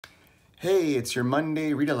Hey, it's your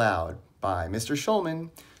Monday Read Aloud by Mr.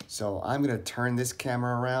 Schulman. So I'm going to turn this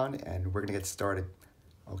camera around and we're going to get started.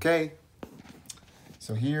 Okay,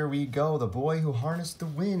 so here we go. The Boy Who Harnessed the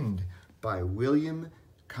Wind by William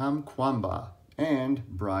Kamkwamba and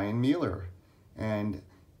Brian Mueller. And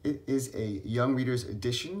it is a young reader's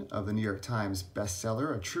edition of the New York Times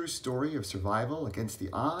bestseller, a true story of survival against the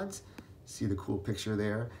odds. See the cool picture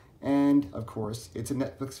there. And of course, it's a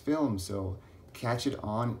Netflix film, so catch it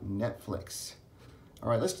on Netflix. All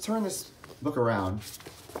right, let's turn this book around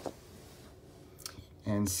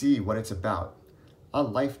and see what it's about. A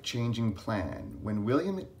life-changing plan. When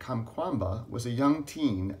William Kamkwamba was a young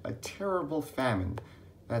teen, a terrible famine,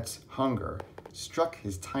 that's hunger, struck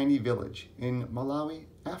his tiny village in Malawi,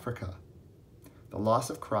 Africa. The loss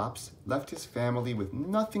of crops left his family with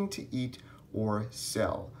nothing to eat or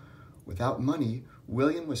sell. Without money,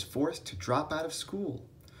 William was forced to drop out of school.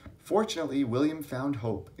 Fortunately, William found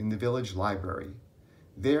hope in the village library.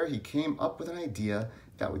 There, he came up with an idea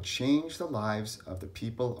that would change the lives of the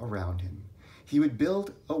people around him. He would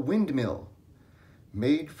build a windmill.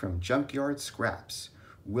 Made from junkyard scraps,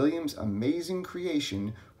 William's amazing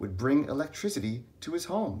creation would bring electricity to his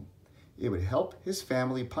home. It would help his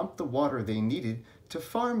family pump the water they needed to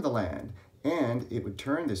farm the land, and it would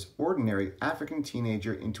turn this ordinary African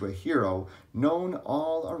teenager into a hero known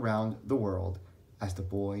all around the world as the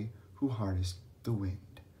boy who harnessed the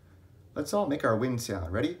wind. Let's all make our wind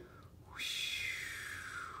sound. Ready?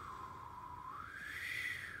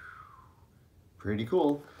 Pretty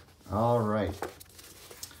cool. All right.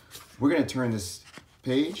 We're going to turn this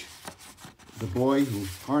page, The Boy Who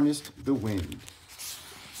Harnessed the Wind.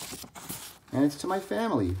 And it's to my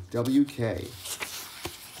family, WK.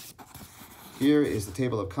 Here is the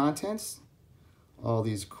table of contents, all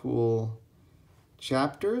these cool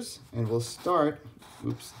chapters, and we'll start,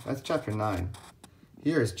 oops, that's chapter 9.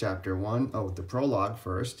 Here is chapter 1, the prologue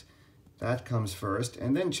first. That comes first,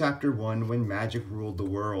 and then chapter 1, When Magic Ruled the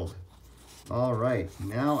World. All right,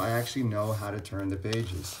 now I actually know how to turn the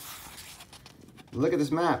pages. Look at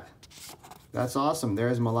this map. That's awesome.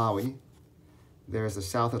 There's Malawi. There's the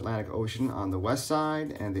South Atlantic Ocean on the west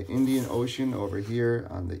side and the Indian Ocean over here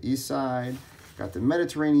on the east side. Got the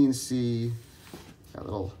Mediterranean Sea. Got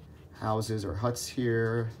little houses or huts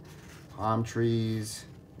here, palm trees.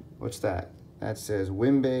 What's that? That says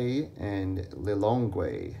Wimbe and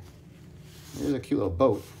Lilongwe. There's a cute little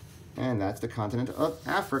boat. And that's the continent of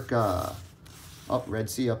Africa. Oh, Red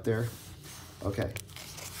Sea up there. Okay.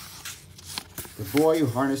 The Boy Who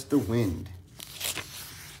Harnessed the Wind.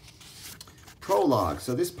 Prologue.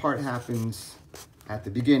 So this part happens at the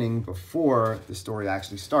beginning before the story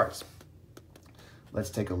actually starts. Let's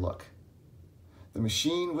take a look. The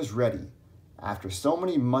machine was ready. After so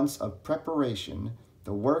many months of preparation,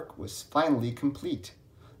 the work was finally complete.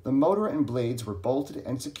 The motor and blades were bolted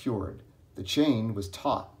and secured. The chain was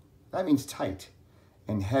taut, that means tight,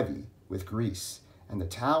 and heavy with grease, and the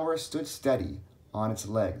tower stood steady on its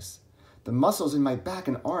legs. The muscles in my back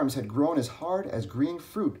and arms had grown as hard as green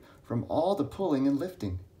fruit from all the pulling and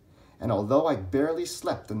lifting. And although I barely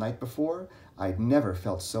slept the night before, I'd never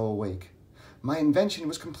felt so awake. My invention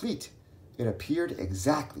was complete. It appeared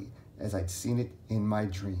exactly as I'd seen it in my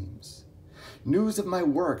dreams. News of my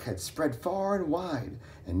work had spread far and wide,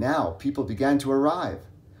 and now people began to arrive.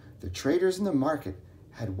 The traders in the market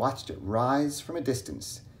had watched it rise from a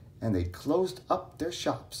distance, and they'd closed up their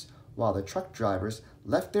shops while the truck drivers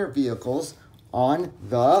left their vehicles on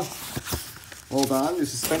the, hold on, the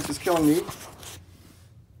suspense is killing me,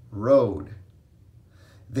 road.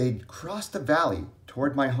 They'd crossed the valley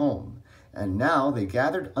toward my home, and now they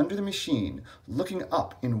gathered under the machine, looking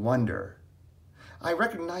up in wonder. I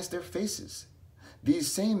recognized their faces. These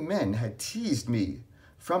same men had teased me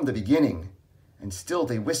from the beginning, and still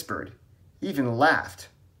they whispered, even laughed.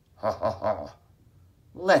 Ha ha ha.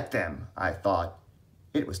 Let them, I thought.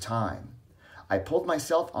 It was time. I pulled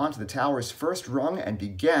myself onto the tower's first rung and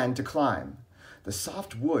began to climb. The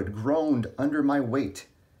soft wood groaned under my weight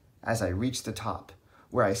as I reached the top,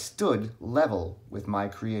 where I stood level with my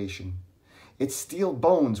creation. Its steel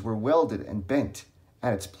bones were welded and bent,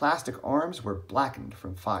 and its plastic arms were blackened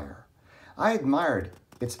from fire. I admired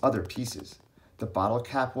its other pieces, the bottle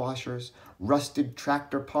cap washers, rusted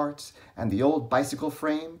tractor parts, and the old bicycle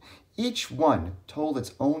frame. Each one told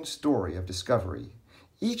its own story of discovery.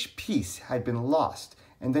 Each piece had been lost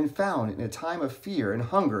and then found in a time of fear and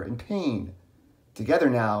hunger and pain.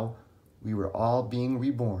 Together now, we were all being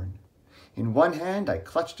reborn. In one hand, I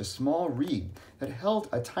clutched a small reed that held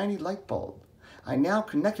a tiny light bulb. I now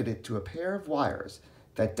connected it to a pair of wires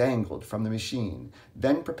that dangled from the machine,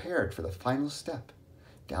 then prepared for the final step.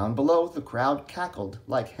 Down below, the crowd cackled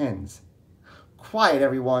like hens. "Quiet,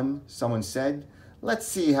 everyone," someone said. "Let's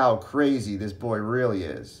see how crazy this boy really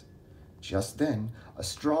is." Just then, a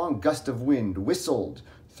strong gust of wind whistled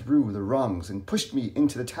through the rungs and pushed me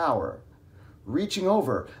into the tower. Reaching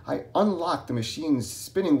over, I unlocked the machine's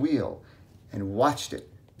spinning wheel and watched it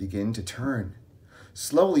begin to turn.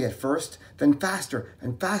 Slowly at first, then faster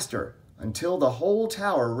and faster, until the whole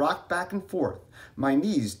tower rocked back and forth. My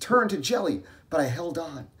knees turned to jelly, but I held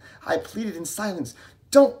on. I pleaded in silence,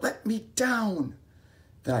 "Don't let me down."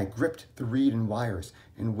 Then I gripped the reed and wires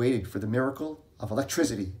and waited for the miracle of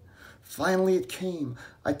electricity. Finally it came,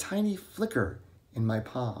 a tiny flicker in my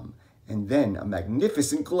palm, and then a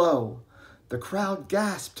magnificent glow. The crowd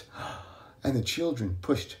gasped, and the children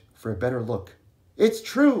pushed for a better look. "It's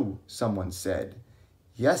true," someone said.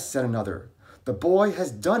 "Yes," said another. "The boy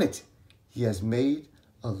has done it. He has made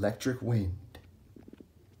electric wind."